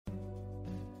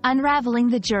Unraveling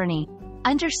the Journey.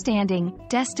 Understanding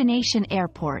Destination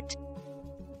Airport.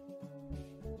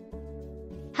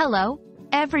 Hello,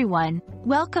 everyone.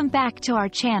 Welcome back to our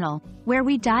channel, where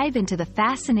we dive into the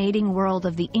fascinating world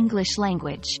of the English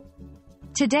language.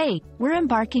 Today, we're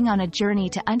embarking on a journey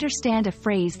to understand a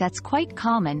phrase that's quite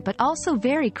common but also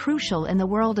very crucial in the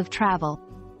world of travel.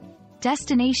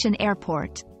 Destination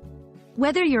airport.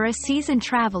 Whether you're a seasoned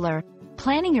traveler,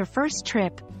 planning your first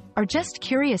trip, or just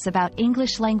curious about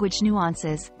English language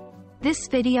nuances, this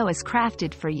video is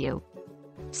crafted for you.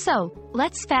 So,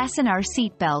 let's fasten our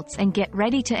seatbelts and get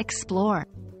ready to explore.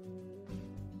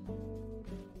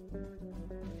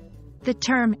 The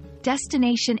term,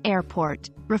 destination airport,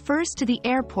 refers to the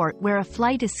airport where a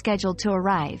flight is scheduled to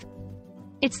arrive.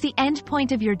 It's the end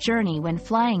point of your journey when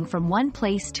flying from one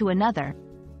place to another.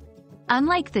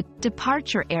 Unlike the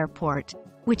departure airport,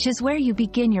 which is where you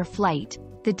begin your flight,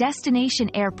 the destination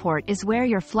airport is where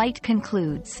your flight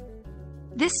concludes.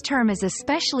 This term is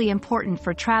especially important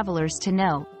for travelers to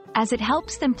know, as it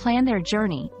helps them plan their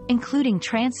journey, including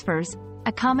transfers,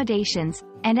 accommodations,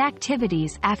 and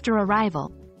activities after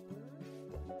arrival.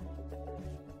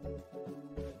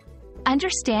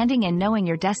 Understanding and knowing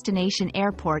your destination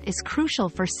airport is crucial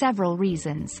for several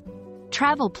reasons.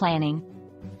 Travel planning.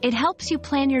 It helps you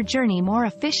plan your journey more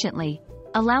efficiently,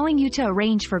 allowing you to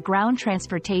arrange for ground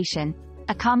transportation,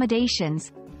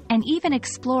 accommodations, and even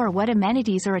explore what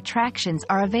amenities or attractions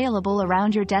are available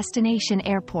around your destination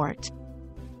airport.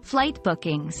 Flight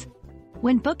bookings.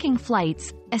 When booking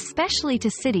flights, especially to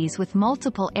cities with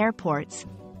multiple airports,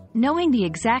 knowing the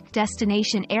exact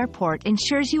destination airport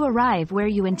ensures you arrive where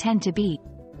you intend to be.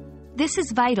 This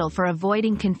is vital for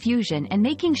avoiding confusion and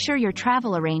making sure your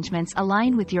travel arrangements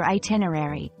align with your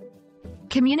itinerary.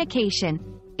 Communication.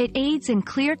 It aids in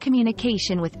clear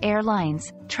communication with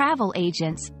airlines, travel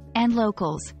agents, and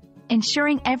locals,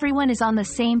 ensuring everyone is on the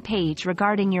same page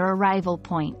regarding your arrival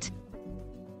point.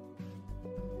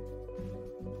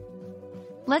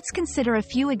 Let's consider a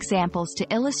few examples to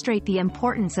illustrate the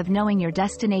importance of knowing your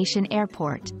destination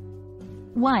airport.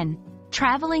 1.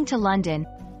 Traveling to London.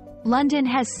 London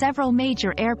has several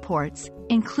major airports,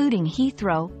 including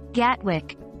Heathrow,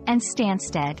 Gatwick, and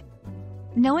Stansted.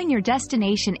 Knowing your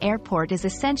destination airport is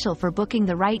essential for booking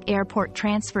the right airport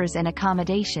transfers and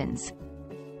accommodations.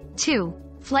 2.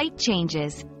 Flight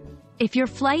changes. If your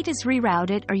flight is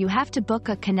rerouted or you have to book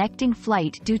a connecting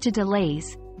flight due to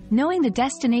delays, knowing the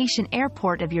destination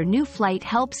airport of your new flight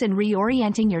helps in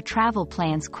reorienting your travel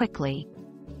plans quickly.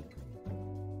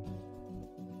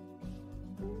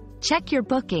 Check your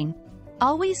booking.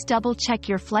 Always double-check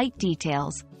your flight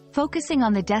details, focusing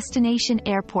on the destination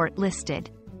airport listed.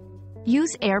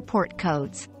 Use airport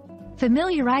codes.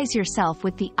 Familiarize yourself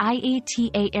with the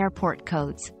IATA airport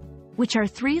codes, which are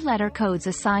three-letter codes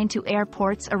assigned to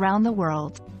airports around the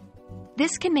world.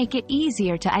 This can make it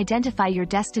easier to identify your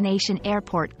destination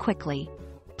airport quickly.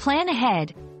 Plan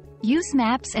ahead. Use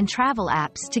maps and travel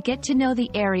apps to get to know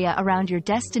the area around your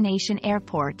destination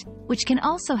airport, which can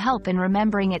also help in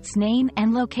remembering its name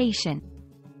and location.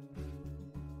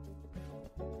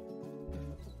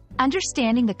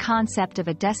 Understanding the concept of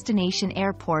a destination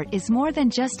airport is more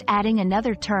than just adding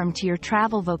another term to your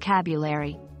travel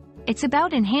vocabulary. It's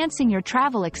about enhancing your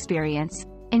travel experience,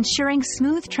 ensuring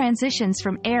smooth transitions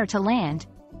from air to land,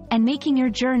 and making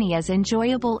your journey as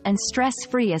enjoyable and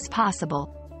stress-free as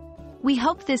possible. We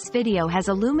hope this video has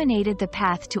illuminated the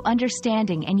path to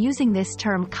understanding and using this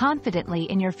term confidently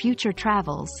in your future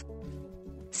travels.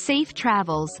 Safe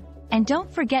travels, and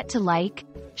don't forget to like,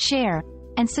 share,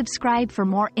 and subscribe for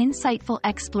more insightful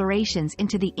explorations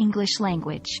into the English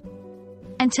language.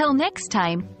 Until next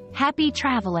time, happy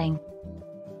traveling!